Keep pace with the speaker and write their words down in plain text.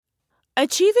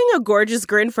Achieving a gorgeous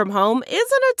grin from home isn't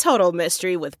a total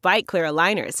mystery with Bite Clear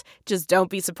aligners. Just don't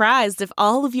be surprised if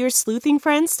all of your sleuthing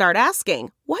friends start asking,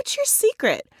 "What's your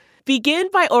secret?" Begin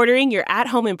by ordering your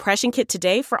at-home impression kit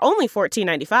today for only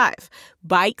 $14.95.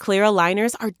 Bite Clear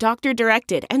aligners are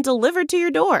doctor-directed and delivered to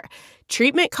your door.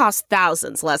 Treatment costs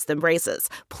thousands less than braces.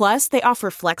 Plus, they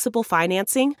offer flexible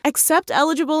financing, accept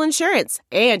eligible insurance,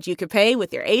 and you can pay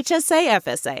with your HSA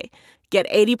FSA. Get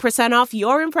 80% off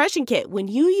your impression kit when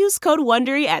you use code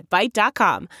WONDERY at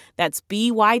Byte.com. That's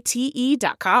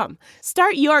BYTE.com.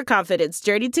 Start your confidence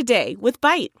journey today with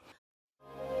Byte.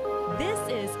 This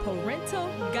is Parental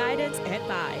Guidance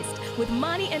Advised with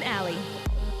Monty and Allie.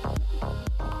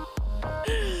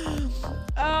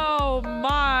 Oh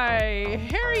my,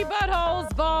 hairy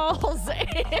buttholes, balls,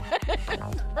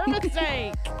 for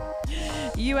mistake.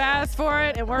 You asked for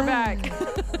it and we're back.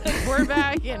 We're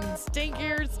back and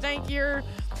stinkier,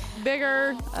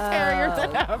 bigger, hairier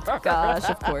than ever. Gosh,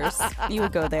 of course. You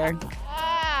would go there.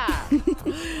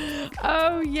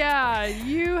 Oh yeah,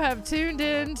 you have tuned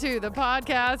in to the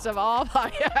podcast of all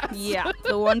podcasts. Yeah,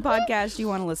 the one podcast you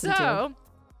want to listen to. So,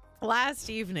 last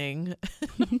evening,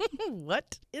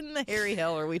 what in the hairy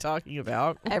hell are we talking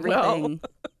about? Everything. Well,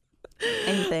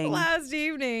 anything. Last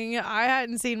evening, I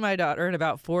hadn't seen my daughter in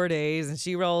about 4 days, and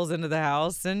she rolls into the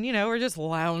house, and, you know, we're just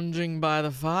lounging by the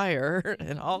fire,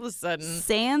 and all of a sudden...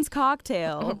 Sans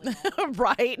cocktail.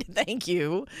 Right, thank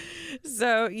you.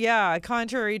 So, yeah,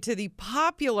 contrary to the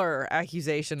popular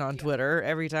accusation on Twitter,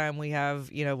 every time we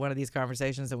have, you know, one of these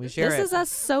conversations and we share This it... is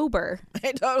us sober.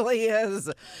 It totally is,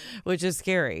 which is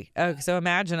scary. So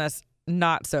imagine us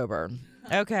not sober.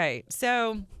 Okay,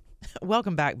 so...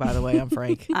 Welcome back, by the way. I'm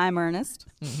Frank. I'm Ernest.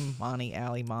 Monty,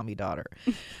 Allie, mommy, daughter.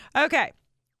 Okay,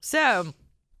 so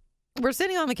we're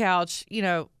sitting on the couch, you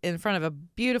know, in front of a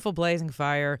beautiful blazing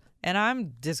fire, and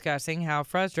I'm discussing how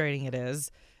frustrating it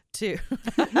is to...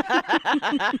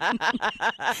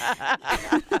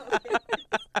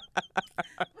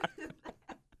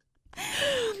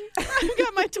 I've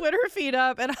got my Twitter feed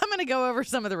up, and I'm going to go over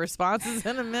some of the responses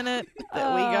in a minute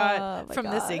that we got from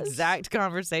this exact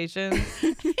conversation.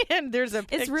 And there's a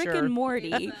picture. It's Rick and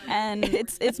Morty, and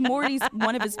it's Morty's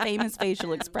one of his famous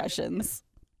facial expressions.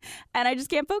 And I just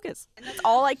can't focus. And that's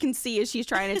all I can see as she's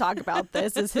trying to talk about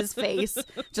this is his face,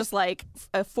 just like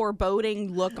a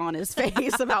foreboding look on his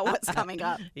face about what's coming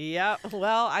up. Yep.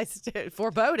 Well,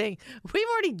 foreboding. We've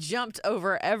already jumped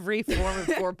over every form of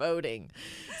foreboding.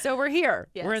 So we're here.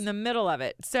 Yes. We're in the middle of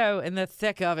it. So in the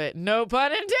thick of it. No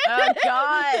pun intended. Oh,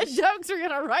 gosh. The jokes are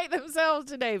going to write themselves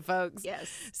today, folks.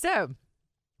 Yes. So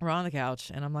we're on the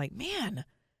couch, and I'm like, man,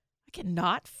 I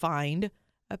cannot find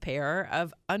a pair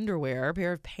of underwear, a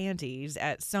pair of panties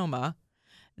at Soma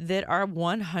that are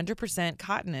 100%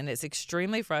 cotton. And it's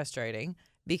extremely frustrating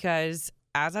because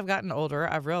as I've gotten older,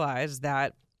 I've realized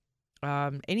that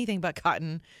anything but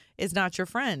cotton is not your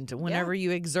friend whenever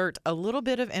you exert a little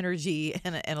bit of energy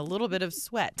and a little bit of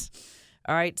sweat.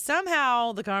 All right.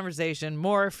 Somehow the conversation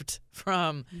morphed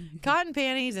from cotton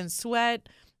panties and sweat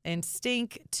and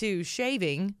stink to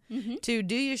shaving to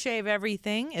do you shave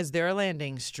everything? Is there a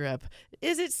landing strip?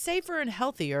 Is it safer and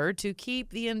healthier to keep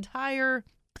the entire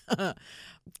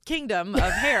kingdom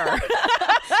of hair?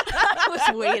 I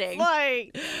was waiting.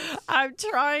 Like, I'm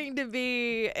trying to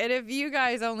be, and if you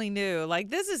guys only knew, like,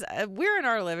 this is, we're in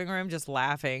our living room just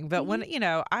laughing, but when, you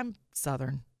know, I'm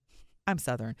Southern.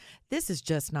 This is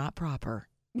just not proper.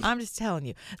 I'm just telling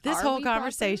you, this whole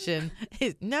conversation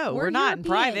is we're not in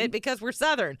private because we're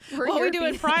Southern. What we do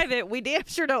in private, we damn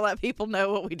sure don't let people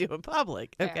know what we do in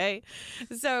public. Okay.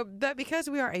 So, but because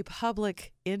we are a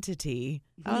public entity,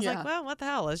 I was like, well, what the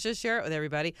hell? Let's just share it with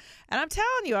everybody. And I'm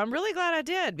telling you, I'm really glad I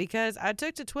did because I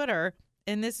took to Twitter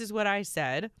and this is what I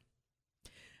said.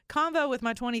 Convo with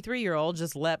my 23-year-old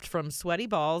just leapt from sweaty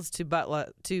balls to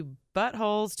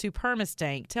buttholes to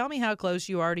permastank. Tell me how close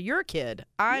you are to your kid.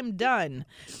 I'm done.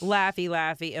 Laughy,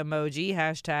 laughy emoji.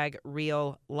 Hashtag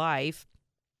real life.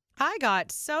 I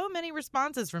got so many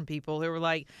responses from people who were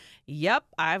like, yep,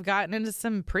 I've gotten into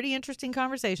some pretty interesting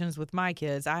conversations with my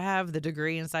kids. I have the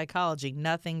degree in psychology.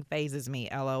 Nothing phases me,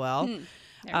 LOL.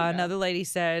 Another lady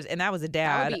says, and that was a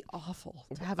dad. That would be awful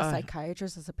to have a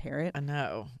psychiatrist as a parent. I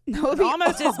know. That would be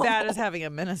almost as bad as having a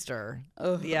minister.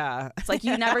 Ugh. Yeah. It's like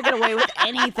you never get away with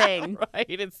anything. Right.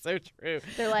 It's so true.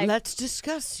 They're like, let's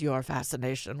discuss your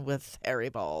fascination with hairy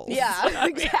balls. Yeah,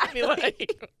 exactly.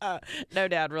 Like, no,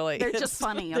 Dad, really. They're just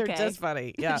funny, okay? They're just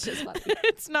funny. Yeah. It's just funny.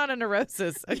 It's not a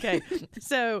neurosis. Okay.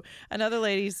 So another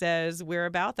lady says, we're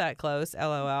about that close,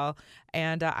 LOL.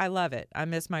 And I love it. I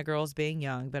miss my girls being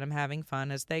young, but I'm having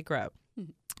fun as they grow.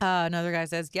 Another guy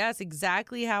says, yes,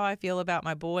 exactly how I feel about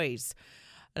my boys.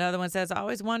 Another one says, I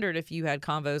always wondered if you had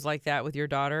convos like that with your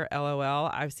daughter. LOL.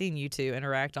 I've seen you two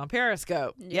interact on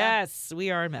Periscope. Yeah. Yes,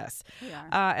 we are a mess. We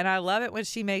are. And I love it when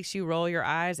she makes you roll your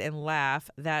eyes and laugh.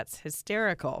 That's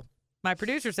hysterical. My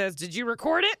producer says, did you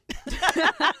record it?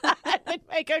 It'd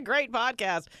make a great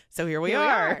podcast. So here we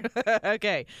are.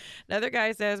 Okay. Another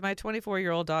guy says, my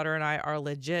 24-year-old daughter and I are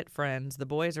legit friends. The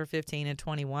boys are 15 and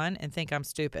 21 and think I'm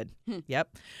stupid.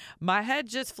 Yep. My head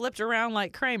just flipped around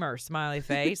like Kramer, smiley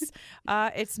face.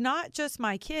 It's not just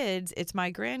my kids. It's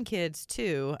my grandkids,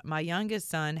 too. My youngest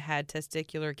son had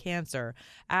testicular cancer.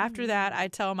 After that, I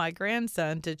tell my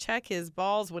grandson to check his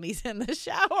balls when he's in the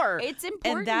shower. It's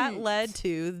important. And that led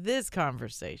to this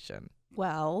conversation.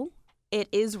 Well, it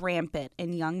is rampant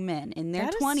in young men in their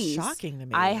 20s. That is shocking to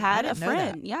me. I had didn't a know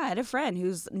friend. that. Yeah, I had a friend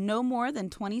who's no more than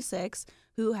 26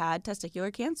 who had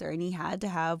testicular cancer, and he had to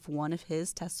have one of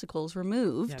his testicles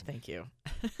removed. Yeah, thank you.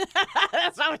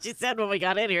 That's not what you said when we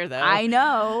got in here, though. I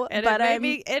know, And but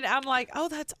I'm like, oh,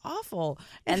 that's awful.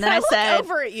 And then I look said-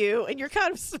 over at you, and you're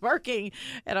kind of smirking,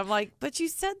 and I'm like, but you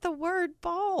said the word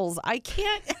balls. I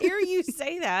can't hear you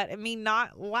say that and me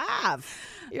not laugh.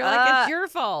 You're like, it's your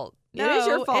fault. It is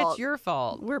your fault. It's your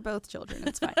fault. we're both children.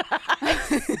 It's fine.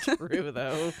 True,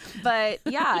 though. But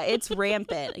yeah, it's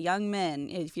rampant. Young men,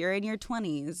 if you're in your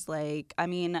 20s,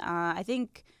 I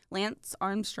think Lance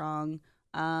Armstrong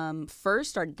first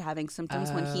started having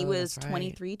symptoms when he was that's right.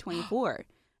 23, 24.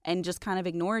 And just kind of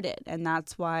ignored it. And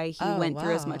that's why he Oh, went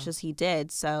through as wow. much as he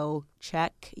did. So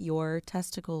check your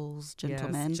testicles,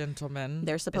 gentlemen. Yes, gentlemen.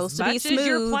 They're supposed as to be much as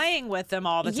you're smooth. playing with them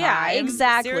all the time. Yeah,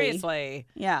 exactly. Seriously.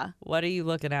 Yeah. What are you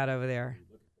looking at over there?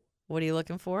 What are you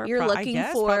looking for? You're I looking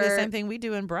guess probably the for- same thing we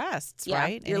do in breasts, Yeah,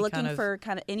 right? you're Any looking kind of- for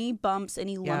kind of any bumps,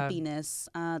 any Yeah. lumpiness.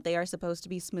 They are supposed to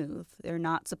be smooth. They're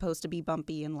not supposed to be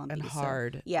bumpy and lumpy. and So,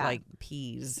 hard, yeah. like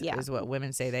peas Yeah. is what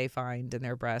women say they find in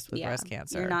their breasts with yeah. breast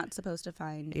cancer. You're not supposed to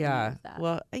find any Yeah. of that.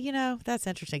 Well, that's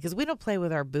interesting because we don't play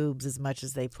with our boobs as much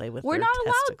as they play with We're their not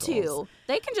allowed testicles. to.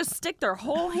 They can just stick their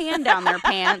whole hand down their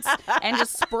pants and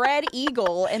just spread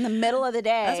eagle in the middle of the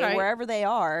day, That's right. wherever they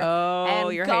are. Oh,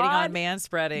 And you're hating on God- man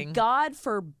spreading. God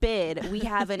forbid we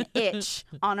have an itch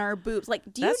on our boobs. Like,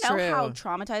 do you That's know how true.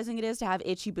 traumatizing it is to have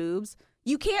itchy boobs?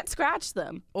 You can't scratch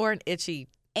them. Or an itchy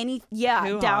Down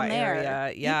hoo-ha there.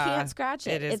 area. Yeah, You can't scratch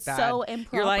it. it is It's bad. so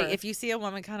improper. You're like, if you see a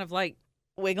woman kind of like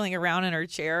wiggling around in her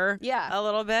chair Yeah. a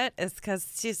little bit, it's because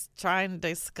she's trying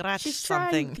to scratch She's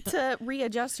something. trying to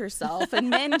readjust herself,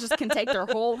 and men just can take their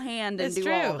whole hand and It's do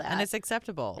true, all that. and it's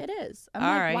acceptable. It is. I'm All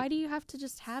like, right. why do you have to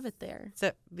just have it there?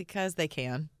 So because they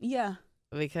can. Yeah,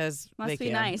 Because must they be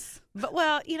can. nice. But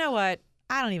well, you know what?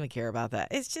 I don't even care about that.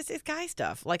 It's guy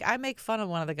stuff. Like I make fun of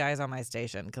one of the guys on my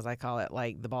station because I call it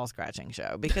like the ball scratching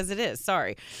show because it is.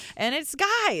 Sorry, and it's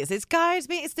guys. It's guys.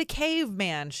 It's the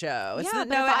caveman show. It's Yeah, the,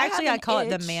 but no, if I actually, have I an call it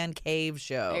the itch- man cave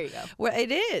show. There you go. Where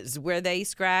it is where they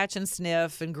scratch and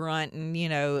sniff and grunt and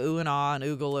ooh and ah and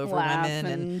oogle over Laugh women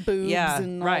and boobs yeah,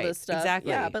 and all right, this stuff.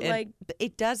 Exactly. Yeah, but And like,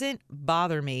 it doesn't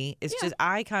bother me. It's Yeah. just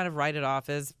I kind of write it off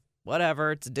as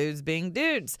whatever. It's dudes being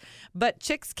dudes. But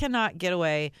chicks cannot get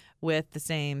away with the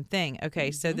same thing.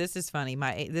 Okay, so this is funny.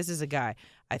 This is a guy,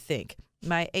 I think.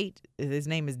 His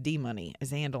name is D Money, his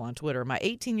handle on Twitter. My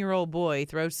 18-year-old boy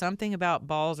throws something about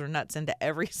balls or nuts into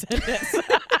every sentence.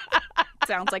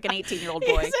 sounds like an 18-year-old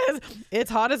boy. He says it's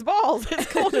hot as balls, it's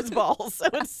cold as balls, so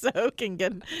and so can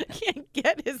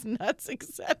get his nuts,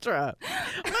 etc.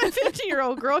 My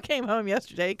 15-year-old girl came home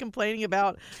yesterday complaining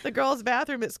about the girls'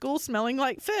 bathroom at school smelling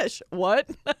like fish. What?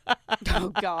 Oh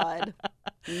God,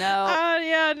 no.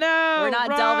 Yeah, no. We're not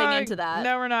wrong. delving into that.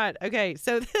 No, we're not. Okay,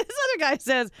 so this other guy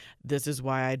says, this is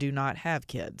why I do not have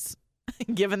kids.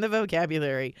 Given the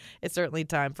vocabulary, it's certainly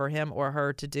time for him or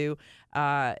her to do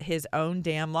his own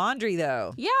damn laundry,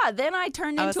 though. Yeah, then I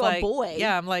turned I was into like, a boy.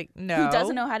 Yeah, I'm like, no. Who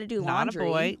doesn't know how to do Not laundry. a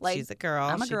boy. Like, She's a girl.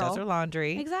 I'm a She does girl. her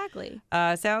laundry. Exactly.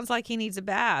 Sounds like he needs a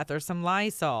bath or some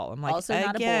Lysol. I'm like, Also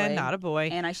not a again, boy. not a boy.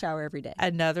 And I shower every day.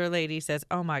 Another lady says,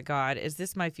 oh my God, is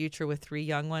this my future with 3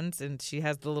 young ones? And she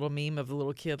has the little meme of the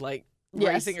little kid like Yes.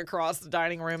 racing across the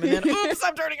dining room and then, oops,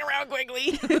 I'm turning around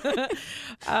quickly.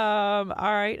 All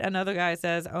right. Another guy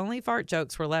says, only fart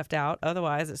jokes were left out.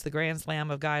 Otherwise, it's the grand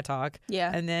slam of guy talk. Yeah.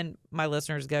 And then my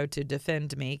listeners go to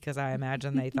defend me because I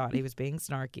imagine they thought he was being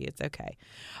snarky. It's okay.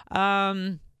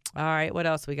 All right, what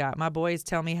else we got? My boys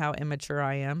tell me how immature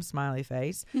I am, smiley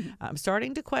face. I'm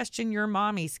starting to question your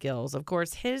mommy skills. Of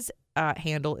course, his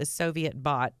handle is Soviet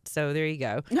bot, so there you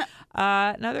go.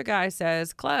 Another guy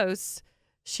says, close.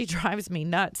 She drives me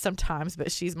nuts sometimes,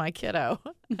 but she's my kiddo.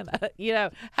 And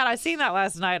had I seen that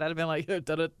last night, I'd have been like,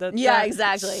 Yeah,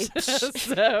 exactly.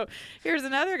 So here's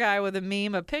another guy with a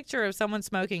meme, a picture of someone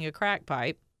smoking a crack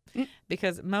pipe.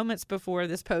 because moments before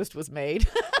this post was made,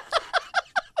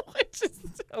 which is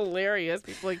hilarious.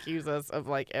 People accuse us of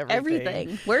like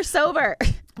everything. We're sober.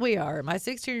 We are. My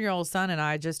 16-year-old son and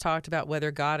I just talked about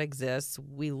whether God exists.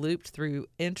 We looped through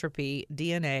entropy,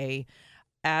 DNA,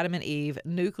 Adam and Eve,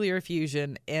 nuclear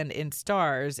fusion, and in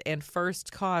stars and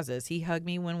first causes. He hugged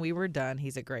me when we were done.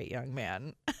 He's a great young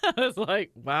man. I was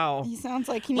like, wow. He sounds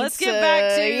like he needs Let's get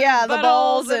back to the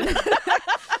balls. And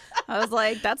I was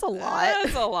like, that's a lot.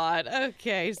 That's a lot.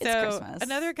 Okay, so Christmas.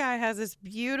 another guy has this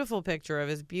beautiful picture of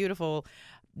his beautiful,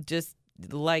 just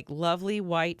like lovely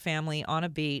white family on a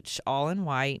beach, all in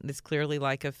white. It's clearly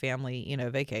like a family,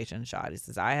 vacation shot. He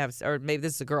says, or maybe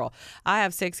this is a girl. I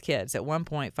have 6 kids. At one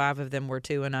point, 5 of them were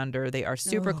 2 and under. They are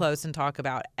super close and talk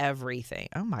about everything.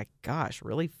 Oh my gosh,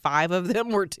 really? 5 of them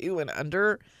were 2 and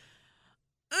under?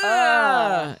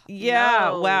 Yeah.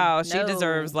 No, Wow. She no.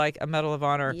 deserves like a Medal of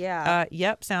Honor. Yeah.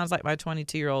 Yep. Sounds like my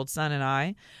 22-year-old son and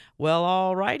I. Well,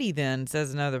 all righty then,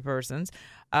 says another person.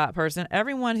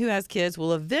 Everyone who has kids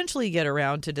will eventually get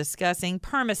around to discussing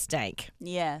permastank.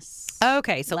 Yes.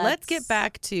 Okay, so let's get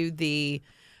back to the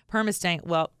permastank.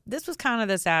 Well, this was kind of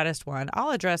the saddest one.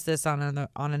 I'll address this on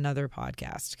another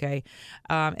podcast, okay?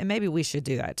 And maybe we should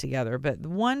do that together. But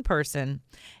one person,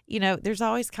 there's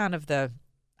always kind of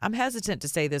I'm hesitant to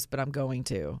say this, but I'm going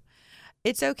to.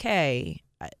 It's okay.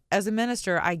 As a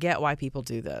minister, I get why people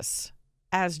do this.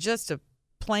 As just a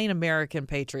plain American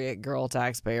patriot girl,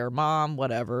 taxpayer, mom,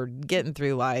 whatever, getting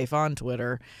through life on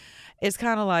Twitter, it's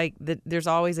kind of like there's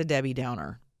always a Debbie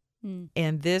Downer.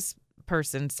 And this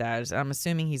person says, I'm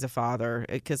assuming he's a father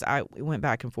because I went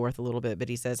back and forth a little bit, but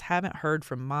he says, haven't heard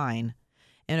from mine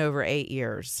in over 8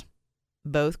 years,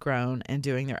 both grown and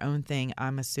doing their own thing,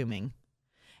 I'm assuming.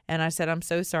 And I said, I'm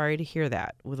so sorry to hear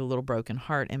that, with a little broken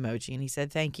heart emoji. And he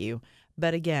said, thank you.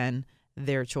 But again,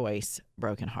 their choice,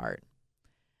 broken heart.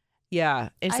 Yeah.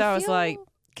 And so I was like,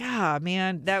 God,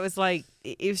 man, that was like,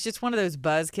 it was just one of those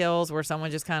buzzkills where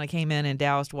someone just kind of came in and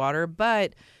doused water.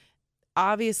 But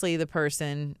obviously the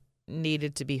person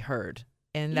needed to be heard.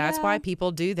 And that's why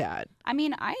people do that. I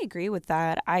mean, I agree with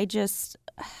that.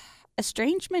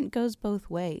 Estrangement goes both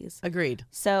ways. Agreed.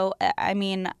 So, I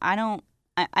mean, I don't know.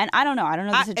 I don't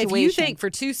know the situation. If you think for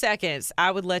 2 seconds I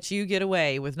would let you get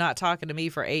away with not talking to me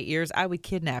for 8 years, I would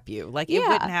kidnap you. Like, it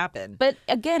wouldn't happen. But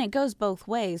again, it goes both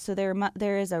ways. So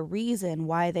there is a reason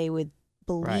why they would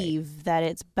believe that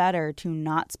it's better to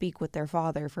not speak with their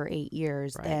father for 8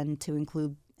 years than to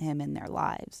include him in their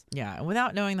lives. Yeah, and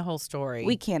without knowing the whole story,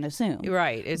 we can't assume.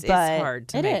 Right, it's hard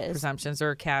to make presumptions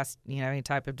or cast any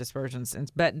type of dispersions.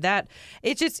 But that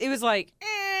it was like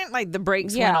the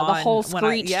brakes went on. The whole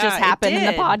screech just happened in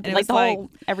the pod, like the whole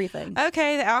everything.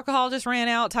 Okay, the alcohol just ran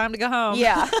out. Time to go home.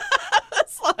 Yeah,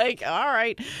 it's like, all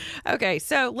right, okay.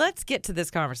 So let's get to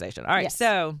this conversation. All right,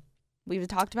 so we've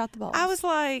talked about the balls. I was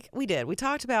like, we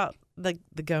talked about the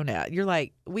gonad. You're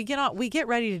like, we get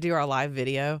ready to do our live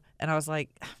video, and I was like,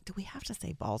 do we have to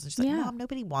say balls? And she's like, Mom,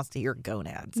 nobody wants to hear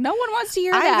gonads. No one wants to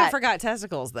hear that. I even forgot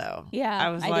testicles though. Yeah, I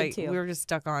was like, did too. We were just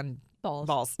stuck on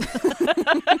balls.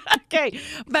 Okay,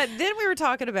 but then we were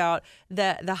talking about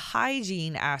the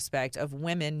hygiene aspect of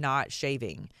women not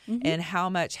shaving and how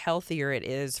much healthier it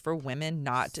is for women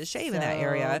not to shave in that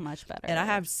area. So much better. And I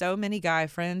have so many guy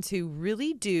friends who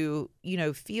really do,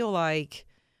 feel like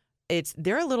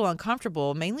they're a little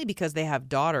uncomfortable, mainly because they have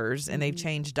daughters and they've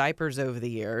changed diapers over the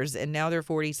years, and now they're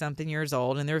 40-something years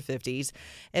old in their 50s,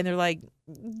 and they're like,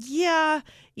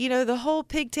 the whole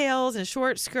pigtails and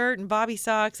short skirt and bobby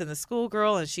socks and the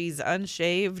schoolgirl, and she's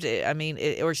unshaved.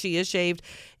 Or she is shaved,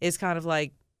 is kind of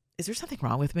like, is there something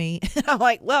wrong with me? I'm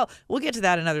like, well, we'll get to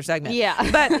that in another segment.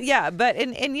 Yeah. But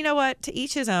you know what? To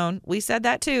each his own. We said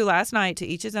that too last night. To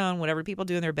each his own. Whatever people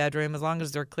do in their bedroom, as long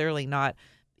as they're clearly not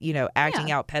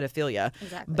acting out pedophilia.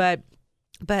 Exactly.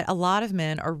 But a lot of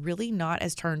men are really not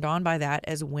as turned on by that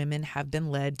as women have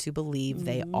been led to believe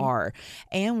they are.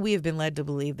 And we have been led to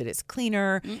believe that it's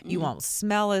cleaner. You won't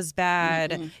smell as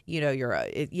bad. And you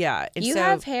so,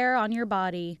 have hair on your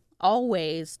body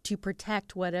always to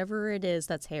protect whatever it is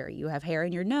that's hairy. You have hair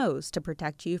in your nose to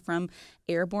protect you from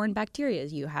airborne bacteria.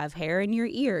 You have hair in your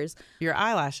ears. Your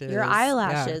eyelashes.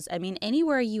 Yeah. I mean,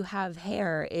 anywhere you have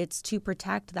hair, it's to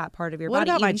protect that part of your body. What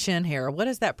about my chin hair? What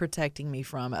is that protecting me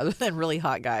from other than really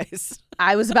hot guys?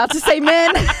 I was about to say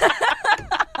men.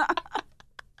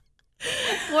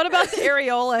 What about the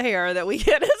areola hair that we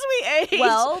get as we age?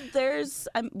 Well, there's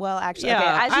as you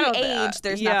age,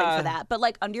 there's nothing for that. But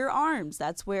like under your arms,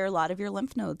 that's where a lot of your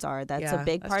lymph nodes are. That's a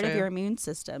big part of your immune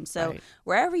system. So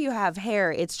wherever you have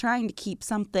hair, it's trying to keep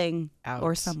something out.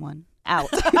 Or someone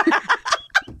out.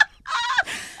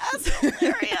 That's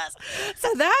hilarious. So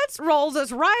that rolls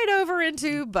us right over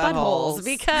into buttholes Buttholes.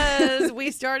 because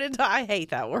we started to, I hate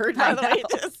that word, by the way.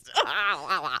 Just,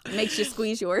 Makes you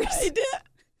squeeze yours.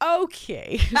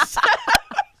 okay.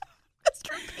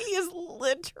 Mr. P is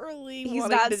literally He's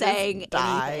wanting not to saying just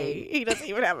die. anything. He doesn't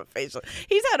even have a facial.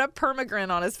 He's had a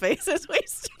permagrin on his face as we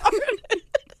started.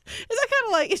 Is that kind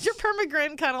of like, is your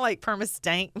permagrin kind of like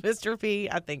perma-stank, Mr. P?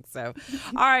 I think so.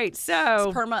 All right, so.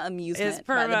 It's perma amusement. It's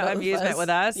by the both of amusement us. with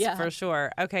us, Yeah. for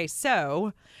sure. Okay,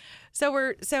 so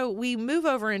we move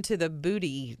over into the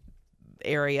booty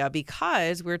area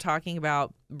because we're talking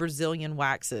about Brazilian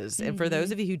waxes. And for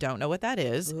those of you who don't know what that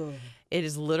is, it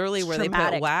is literally It's where they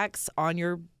traumatic. put wax on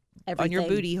your Everything.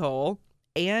 booty hole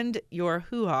and your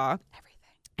hoo-ha.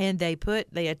 And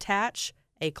they attach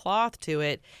a cloth to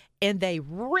it and they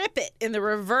rip it in the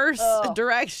reverse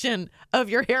direction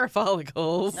of your hair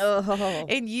follicles. Oh.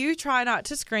 And you try not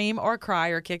to scream or cry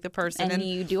or kick the person And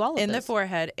you do all of in the this.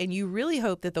 forehead. And you really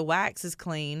hope that the wax is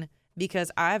clean because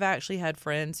I've actually had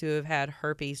friends who have had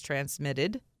herpes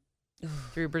transmitted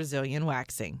through Brazilian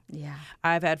waxing. Yeah.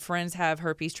 I've had friends have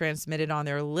herpes transmitted on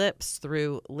their lips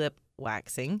through lip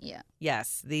waxing. Yeah.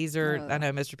 Yes, these are, I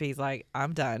know Mr. P's like,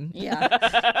 I'm done.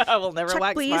 Yeah. I will never Check,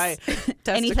 wax please. my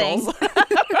Anything. testicles.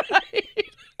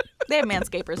 They have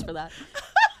manscapers for that.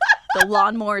 The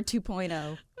Lawnmower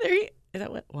 2.0. Is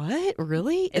that what?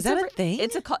 Really? Is that a thing?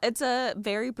 It's a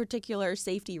very particular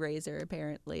safety razor,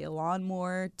 apparently. A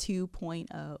Lawnmower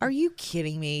 2.0. Are you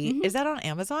kidding me? Is that on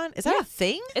Amazon? Is that a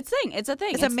thing? It's a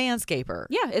thing. It's a manscaper.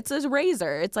 Yeah, it's a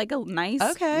razor. It's like a nice,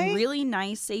 Okay. really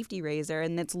nice safety razor,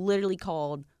 and it's literally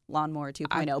called Lawnmower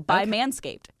 2.0 by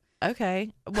Manscaped.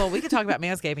 Okay. Well, we could talk about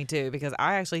manscaping too because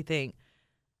I actually think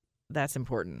that's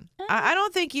important. I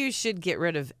don't think you should get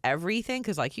rid of everything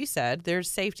because, like you said, there's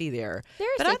safety there.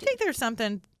 But I think there's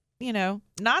something,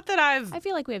 not that I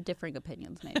feel like we have different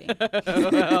opinions, maybe.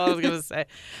 I was going to say.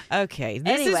 Okay.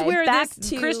 This is Anyway, where back this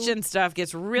to- Christian stuff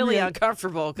gets really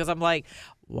uncomfortable because I'm like,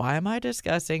 why am I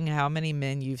discussing how many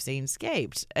men you've seen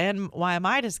scaped? And why am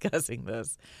I discussing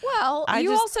this? Well, I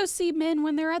you just- also see men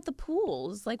when they're at the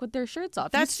pools, like with their shirts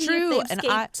off. That's You see if true. they've And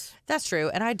scaped. that's true.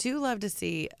 And I do love to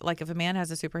see, like, if a man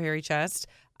has a super hairy chest,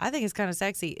 I think it's kind of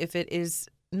sexy if it is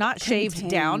not shaved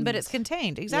down, but it's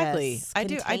contained. Exactly. Yes, I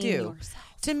do. contain yourself.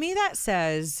 To me, that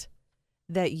says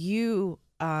that you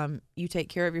take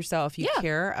care of yourself. You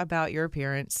care about your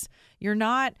appearance. You're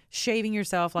not shaving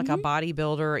yourself like a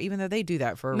bodybuilder, even though they do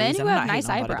that for a Men reason. who I'm have not nice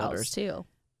hating on eyebrows bodybuilders. too.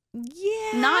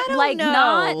 Yeah, Not I don't like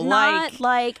know. not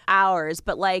like ours,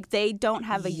 but like they don't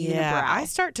have a unibrow. I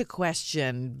start to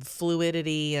question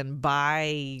fluidity and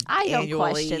I don't biannually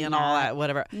question and all that. that.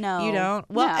 Whatever. No, you don't.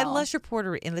 Well, no. unless you're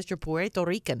Puerto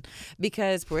Rican,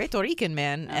 because Puerto Rican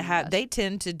men they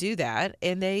tend to do that,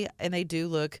 and they do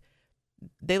look.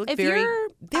 They look If very. your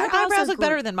Their eyebrows eyebrows are look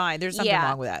better than mine. There's something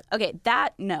wrong with that. Okay,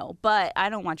 that no, but I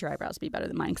don't want your eyebrows to be better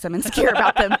than mine because I'm insecure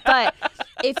about them. But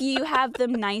if you have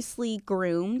them nicely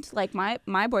groomed, like my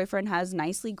boyfriend has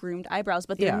nicely groomed eyebrows,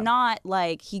 but they're not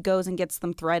like he goes and gets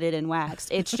them threaded and waxed.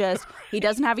 It's just he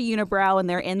doesn't have a unibrow and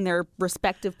they're in their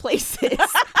respective places.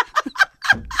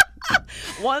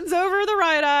 One's over the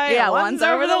right eye. Yeah, one's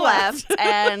over the left,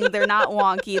 and they're not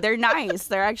wonky. They're nice.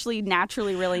 They're actually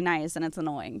naturally really nice, and it's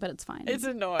annoying, but it's fine. It's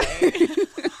annoying.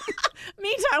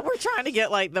 Meantime, we're trying to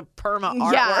get like the perma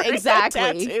artwork. Yeah,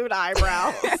 exactly. Tattooed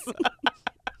eyebrows.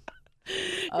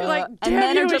 You're like, and damn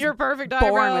men you are with just your perfect born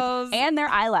eyebrows. with, and their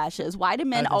eyelashes. Why do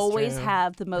men That's always true.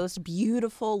 have the most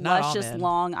beautiful, Not all luscious, men.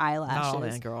 long Not eyelashes? all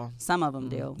men, girl. Some of them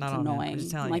do. not It's all men. I'm annoying.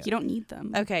 just telling Like you. you don't need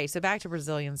them. Okay, so back to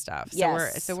Brazilian stuff.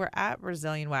 Yes. So we're at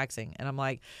Brazilian waxing, and I'm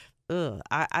like, ugh.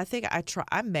 I think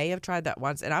I may have tried that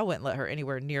once, and I wouldn't let her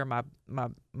anywhere near my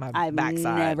I've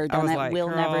backside. never I done was that. like, Will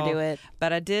never "Girl," do it.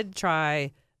 But I did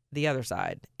try the other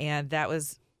side, and that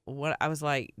was what I was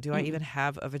like. Do I even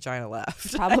have a vagina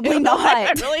left? Probably not.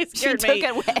 It really scared she me. took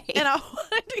it away. And I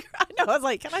know. I was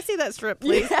like, can I see that strip,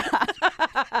 please? Yeah.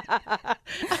 I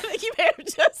think you may have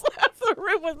just left the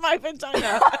room with my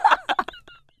vagina.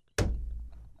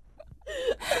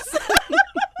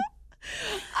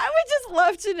 I would just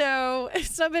love to know if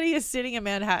somebody is sitting in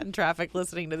Manhattan traffic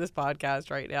listening to this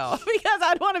podcast right now, because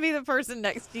I'd want to be the person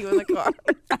next to you in the car.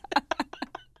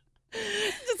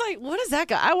 Just like, what is that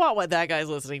guy? I want what that guy's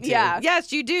listening to. Yeah.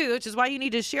 Yes, you do, which is why you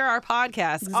need to share our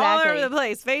podcast all Exactly. over the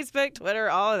place. Facebook, Twitter,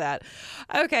 all of that.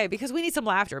 Okay, because we need some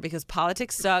laughter because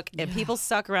politics suck and people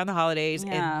suck around the holidays,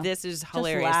 Yeah. and this is Just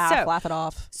hilarious. laugh it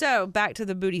off. So back to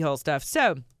the booty hole stuff.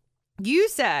 So You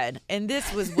said, and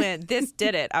this was when this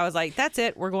did it. I was like, that's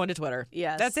it. We're going to Twitter.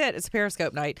 Yes. That's it. It's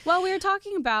Periscope night. Well, we were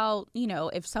talking about,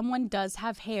 if someone does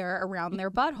have hair around their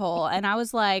butthole. And I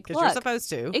was like, Because you're supposed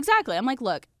to. Exactly. I'm like,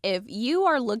 look, if you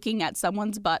are looking at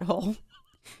someone's butthole,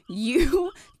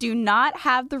 you do not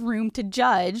have the room to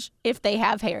judge if they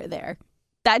have hair there.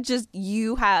 That just,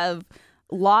 you have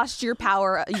lost your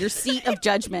power, your seat of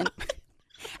judgment.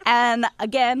 And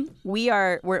again,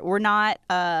 we're not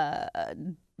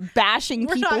bashing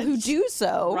people who do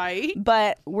so, right?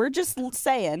 But we're just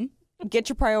saying, get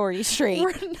your priorities straight.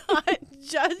 We're not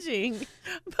judging,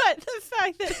 but the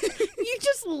fact that you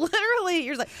just literally,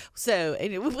 you're like, so,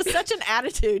 and it was such an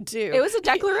attitude too. It was a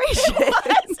declaration.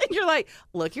 It was. And you're like,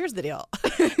 look, here's the deal.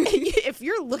 If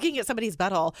you're looking at somebody's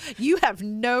butthole, you have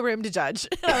no room to judge.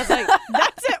 And I was like,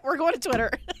 that's it. We're going to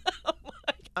Twitter.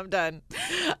 I'm done.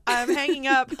 I'm hanging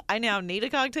up. I now need a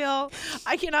cocktail.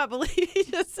 I cannot believe you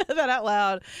just said that out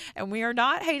loud. And we are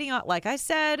not hating on, like I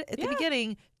said at the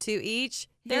beginning, to each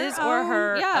his or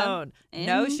her own.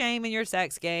 No shame in your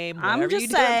sex game. Whatever I'm just you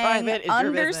do in saying, private is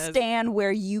your business. understand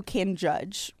where you can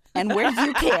judge and where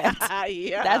you can't.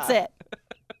 Yeah. That's it.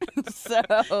 So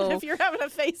if you're having a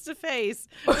face-to-face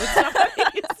with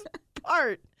somebody's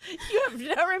part, you have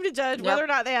no room to judge whether or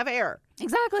not they have hair.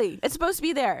 Exactly. It's supposed to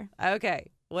be there. Okay.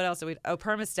 What else do we? Oh,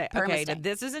 permastank. Okay, now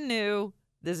this is a new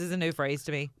phrase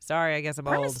to me. Sorry, I guess I'm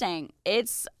old. Permastank.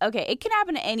 It's okay. It can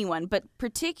happen to anyone, but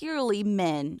particularly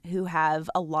men who have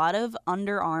a lot of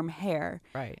underarm hair.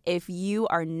 Right. If you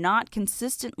are not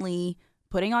consistently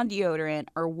putting on deodorant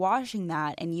or washing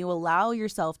that, and you allow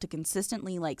yourself to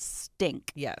consistently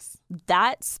stink. Yes.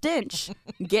 That stench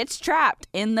gets trapped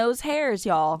in those hairs,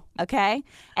 y'all. Okay.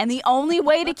 And the only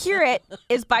way to cure it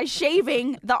is by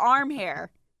shaving the arm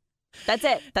hair. That's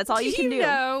it. That's all you can do. You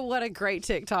know what a great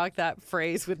TikTok that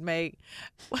phrase would make?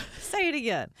 Say it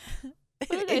again.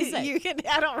 What did I say?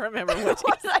 I don't remember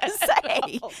what did I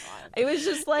say? It was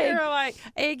just like, you're like,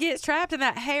 it gets trapped in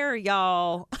that hair,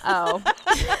 y'all. Oh,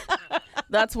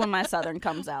 that's when my Southern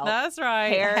comes out. That's right.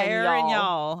 Hair and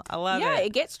y'all. I love it. Yeah,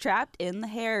 it gets trapped in the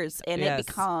hairs, and it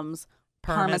becomes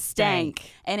permastank.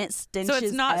 And it stenches. So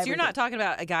it's not. everything. So you're not talking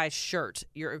about a guy's shirt,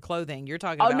 your clothing. You're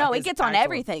talking. Oh about no, his it gets on actual...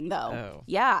 everything though. Oh.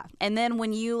 Yeah, and then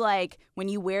when you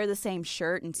wear the same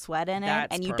shirt and sweat in it,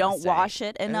 That's and you don't wash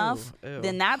it enough, Ooh.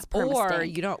 then that's permastank. Or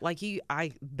you don't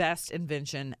best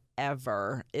invention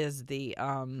ever is the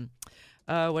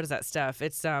what is that stuff?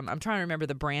 It's I'm trying to remember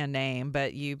the brand name,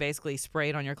 but you basically spray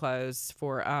it on your clothes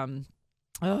for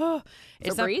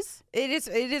it's Febreze? It is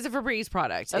a Febreze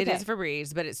product. Okay. It is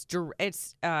Febreze, but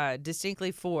it's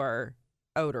distinctly for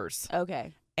odors.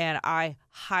 Okay. And I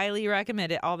highly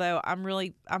recommend it. Although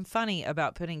I'm funny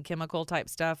about putting chemical type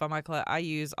stuff on my clothes. I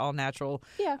use all natural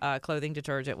clothing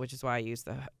detergent, which is why I use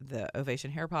the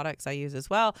Ovation hair products I use as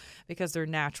well, because they're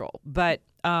natural. But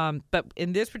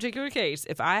in this particular case,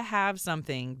 if I have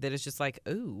something that is just like,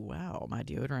 ooh, wow, my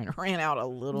deodorant ran out a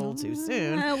little too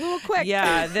soon, a little quick,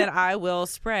 then I will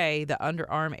spray the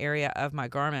underarm area of my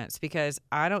garments, because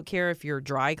I don't care if you're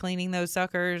dry cleaning those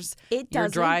suckers.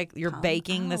 You're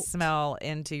baking the smell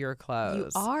into your clothes.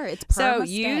 You are. It's permastank. So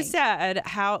you said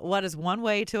what is one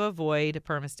way to avoid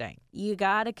permastank? You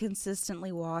gotta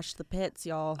consistently wash the pits,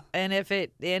 y'all. And if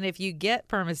you get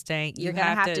permastank, you're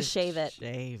gonna have to shave it.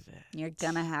 You're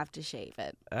gonna have to shave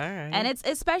it. All right. And it's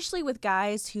especially with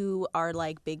guys who are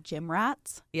like big gym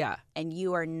rats. Yeah. And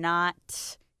you are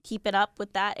not keeping up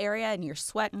with that area, and you're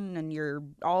sweating, and you're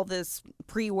all this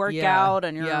pre-workout,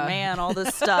 and you're all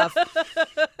this stuff.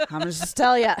 I'm just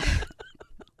tell you.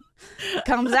 It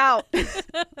comes out.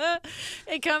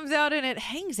 It comes out, and it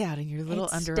hangs out in your little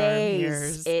underarm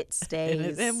hairs. It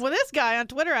stays. And this guy on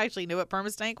Twitter actually knew what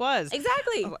permastank was.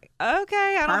 Exactly. I'm like,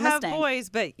 okay, I don't have Permastank. boys,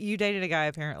 but you dated a guy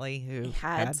apparently who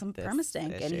had some this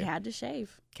permastank, issue. and he had to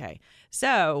shave. Okay.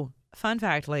 So, fun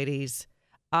fact, ladies,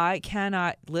 I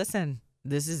cannot listen.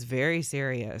 This is very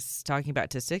serious. Talking about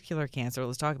testicular cancer,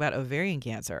 let's talk about ovarian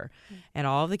cancer and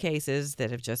all the cases that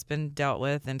have just been dealt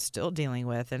with and still dealing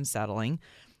with and settling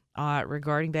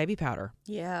regarding baby powder.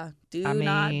 Yeah.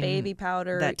 Not baby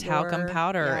powder. That talcum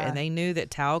powder. Yeah. And they knew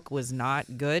that talc was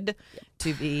not good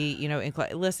to be,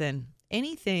 listen,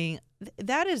 anything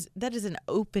that is an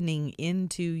opening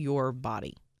into your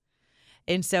body.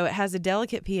 And so it has a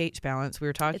delicate pH balance. We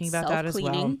were talking about that as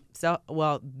well. So,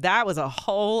 that was a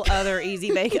whole other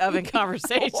easy bake oven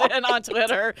conversation on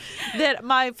Twitter that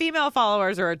my female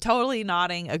followers are totally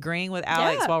nodding, agreeing with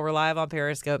Alex while we're live on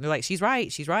Periscope. They're like, she's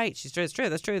right.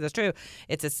 That's true.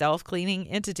 It's a self-cleaning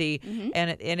entity. And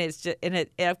it's just, and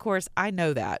of course I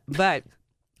know that, but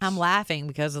I'm laughing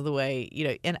because of the way,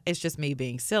 and it's just me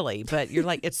being silly, but you're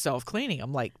like, it's self-cleaning.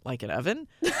 I'm like an oven?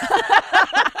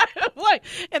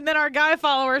 And then our guy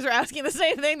followers are asking the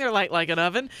same thing. They're like an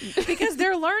oven? Because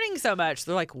they're learning so much.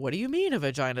 They're like, what do you mean a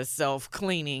vagina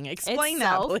self-cleaning? Explain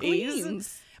that,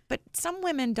 please. But some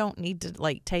women don't need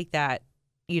to take that,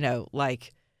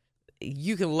 like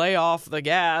you can lay off the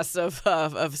gas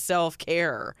of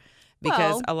self-care.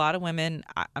 Because a lot of women,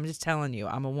 I'm just telling you,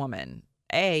 I'm a woman.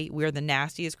 We're the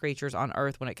nastiest creatures on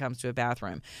earth when it comes to a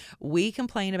bathroom. We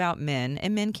complain about men,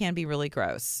 and men can be really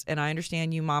gross. And I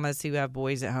understand you mamas who have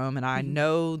boys at home, and I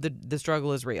know the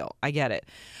struggle is real. I get it.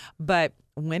 But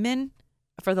women,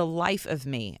 for the life of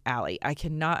me, Allie, I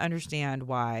cannot understand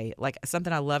why,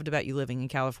 something I loved about you living in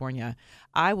California,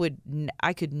 I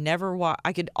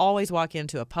could always walk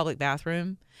into a public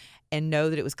bathroom and know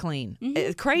that it was clean.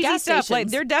 Crazy Gas stuff.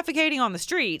 stations. They're defecating on the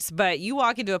streets, but you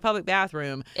walk into a public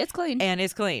bathroom. It's clean. And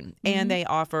it's clean. And they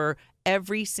offer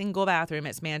every single bathroom.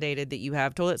 It's mandated that you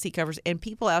have toilet seat covers, and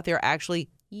people out there actually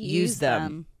use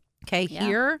them. Okay, Yeah.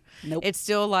 Here, Nope. it's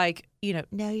still no,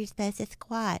 you're supposed to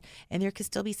squat, and there could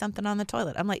still be something on the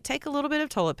toilet. I'm like, take a little bit of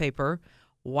toilet paper,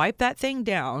 wipe that thing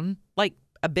down,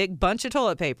 a big bunch of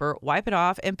toilet paper, wipe it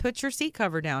off, and put your seat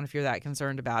cover down if you're that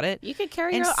concerned about it. You could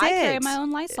carry and I carry sit. my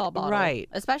own Lysol bottle. Right.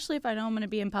 Especially if I know I'm going to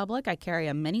be in public, I carry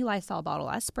a mini Lysol bottle.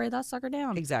 I spray that sucker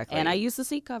down. Exactly. And I use the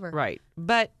seat cover. Right.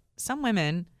 But some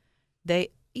women,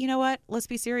 you know what? Let's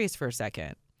be serious for a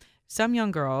second. Some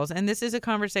young girls, and this is a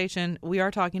conversation, we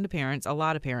are talking to parents, a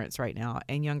lot of parents right now,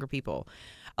 and younger people.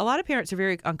 A lot of parents are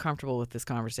very uncomfortable with this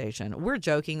conversation. We're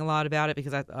joking a lot about it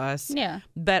because that's us. Yeah.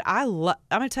 But I'm going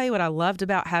to tell you what I loved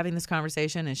about having this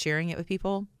conversation and sharing it with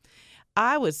people.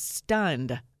 I was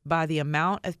stunned by the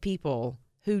amount of people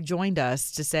who joined us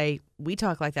to say, we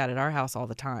talk like that at our house all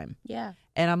the time. Yeah.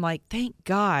 And I'm like, thank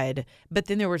God. But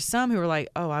then there were some who were like,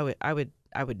 oh, I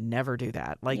would never do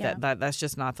that. That's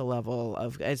just not the level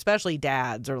of, especially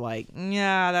dads are like,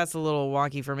 yeah, that's a little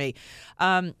wonky for me.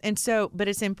 But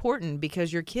it's important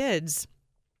because your kids,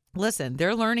 listen,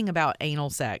 they're learning about anal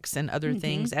sex and other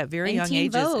things at very young Teen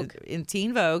ages Vogue. in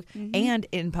Teen Vogue and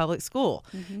in public school.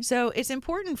 So it's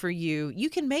important for you. You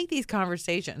can make these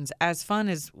conversations as fun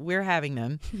as we're having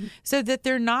them so that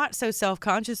they're not so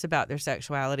self-conscious about their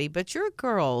sexuality. But your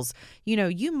girls,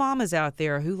 you mamas out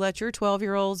there who let your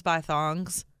 12-year-olds buy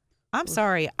thongs, I'm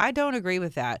sorry, I don't agree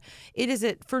with that.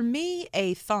 For me,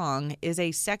 a thong is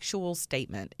a sexual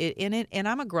statement and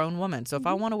I'm a grown woman. So if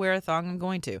I want to wear a thong, I'm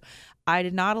going to. I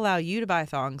did not allow you to buy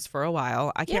thongs for a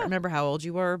while. I can't remember how old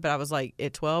you were, but I was like,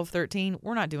 at 12, 13,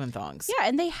 we're not doing thongs. Yeah,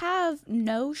 and they have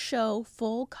no show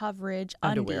full coverage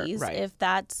Underwear, undies. right. If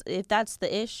that's the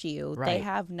issue, they Right.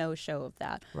 have no show of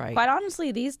that. Right. Quite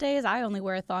honestly, these days I only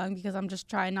wear a thong because I'm just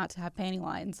trying not to have panty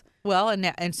lines. Well,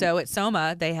 and so at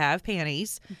Soma, they have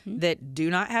panties that do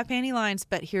not have panty lines,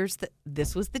 but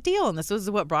this was the deal, and this was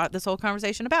what brought this whole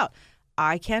conversation about.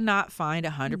 I cannot find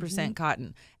 100%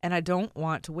 cotton, and I don't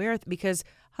want to wear it because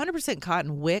 100%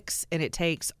 cotton wicks, and it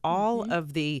takes all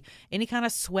of any kind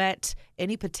of sweat,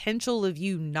 any potential of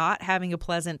you not having a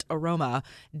pleasant aroma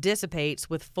dissipates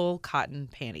with full cotton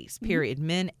panties, period,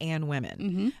 men and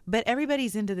women. But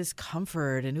everybody's into this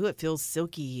comfort and it feels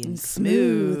silky and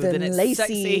smooth and it's lacy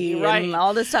sexy, and right?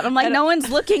 all this stuff. I'm like, no one's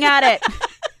looking at it.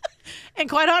 And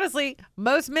quite honestly,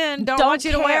 most men don't Don't want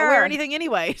you to wear care. anything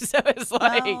anyway. So it's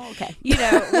like, okay.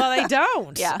 They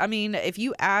don't. Yeah. I mean, if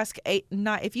you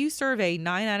survey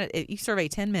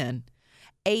 10 men,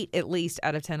 8 at least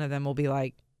out of 10 of them will be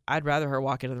like, I'd rather her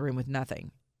walk into the room with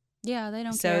nothing. Yeah, they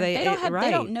don't So care. they- They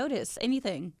right. don't notice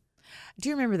anything. Do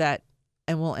you remember that?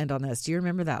 And we'll end on this. Do you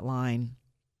remember that line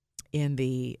in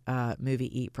the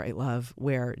movie Eat, Pray, Love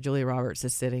where Julia Roberts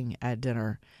is sitting at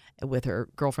dinner with her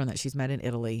girlfriend that she's met in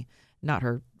Italy? Not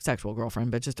her sexual girlfriend,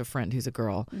 but just a friend who's a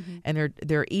girl. And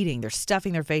they're eating, they're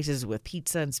stuffing their faces with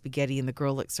pizza and spaghetti. And the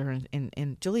girl looks at her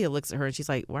and Julia looks at her and she's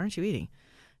like, why aren't you eating?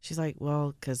 She's like,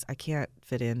 well, because I can't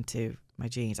fit into my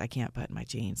jeans. I can't button my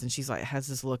jeans. And she's like, has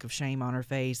this look of shame on her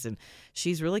face. And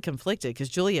she's really conflicted because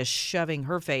Julia's shoving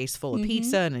her face full of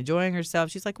pizza and enjoying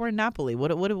herself. She's like, we're in Napoli.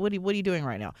 What are you doing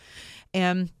right now?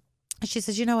 And she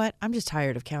says, you know what? I'm just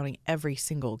tired of counting every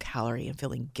single calorie and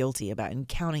feeling guilty about it and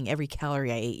counting every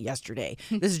calorie I ate yesterday.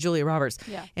 This is Julia Roberts.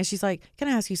 Yeah. And she's like, can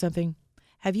I ask you something?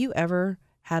 Have you ever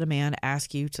had a man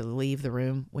ask you to leave the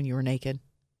room when you were naked?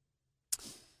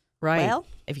 Right. Well,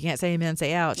 if you can't say amen,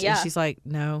 say ouch. Yeah. And she's like,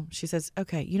 no. She says,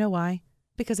 okay, you know why?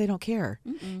 because they don't care.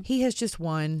 He has just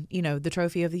won, the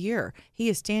trophy of the year. He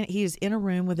is in a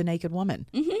room with a naked woman.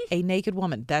 A naked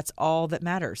woman. That's all that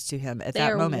matters to him at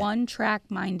that moment. They are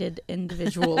one-track-minded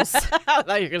individuals. I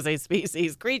thought you were going to say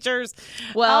species, creatures.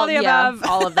 Well, all the above.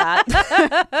 all of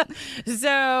that.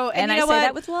 So, and you I know say what?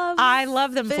 that with love. I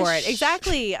love them for it. Fish.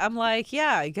 Exactly. I'm like,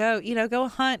 yeah, go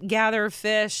hunt, gather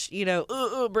fish,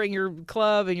 bring your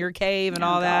club and your cave and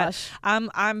all that.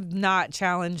 I'm not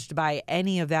challenged by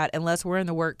any of that unless we're in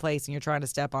the workplace and you're trying to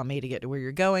step on me to get to where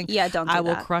you're going. Yeah, don't do I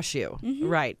will that. crush you.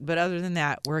 Right. But other than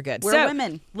that, we're good. We're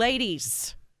women.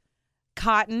 Ladies,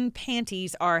 cotton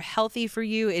panties are healthy for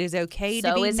you. It is okay to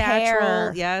So be is natural.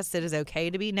 hair. Yes, it is okay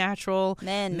to be natural.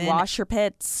 Men, wash your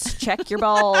pits, check your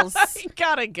balls. I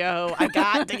gotta go. I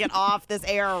got to get off this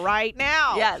air right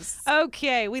now. Yes.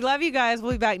 Okay. We love you guys.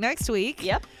 We'll be back next week.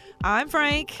 Yep. I'm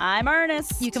Frank. I'm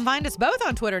Ernest. You can find us both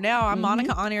on Twitter now. I'm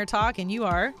Monica On Air Talk, and you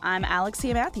are I'm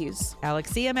Alexia Matthews.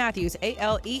 Alexia Matthews,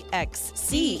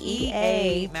 Alexcea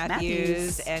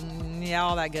Matthews, and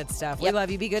all that good stuff. Yep. We love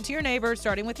you. Be good to your neighbors,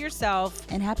 starting with yourself.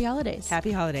 And happy holidays.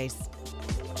 Happy holidays.